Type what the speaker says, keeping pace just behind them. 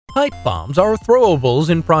Pipe bombs are throwables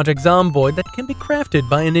in Project Zomboid that can be crafted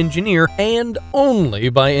by an engineer and only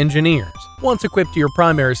by engineers. Once equipped to your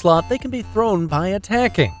primary slot, they can be thrown by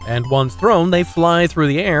attacking, and once thrown, they fly through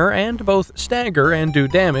the air and both stagger and do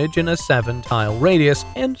damage in a 7-tile radius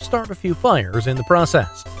and start a few fires in the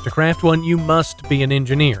process. To craft one, you must be an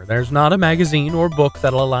engineer. There's not a magazine or book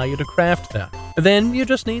that'll allow you to craft them. Then you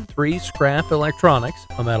just need 3 scrap electronics,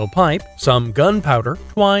 a metal pipe, some gunpowder,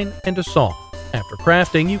 twine, and a saw. After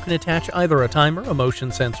crafting, you can attach either a timer, a motion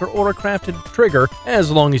sensor, or a crafted trigger, as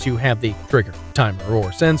long as you have the trigger, timer,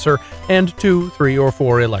 or sensor, and 2, 3, or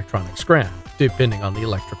 4 electronic scrap, depending on the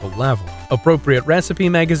electrical level. Appropriate recipe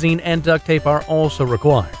magazine and duct tape are also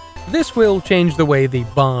required. This will change the way the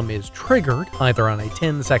bomb is triggered, either on a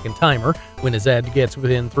 10-second timer, when a Z gets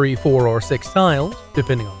within 3, 4, or 6 tiles,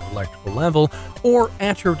 depending on the electrical level, or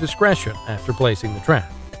at your discretion after placing the trap.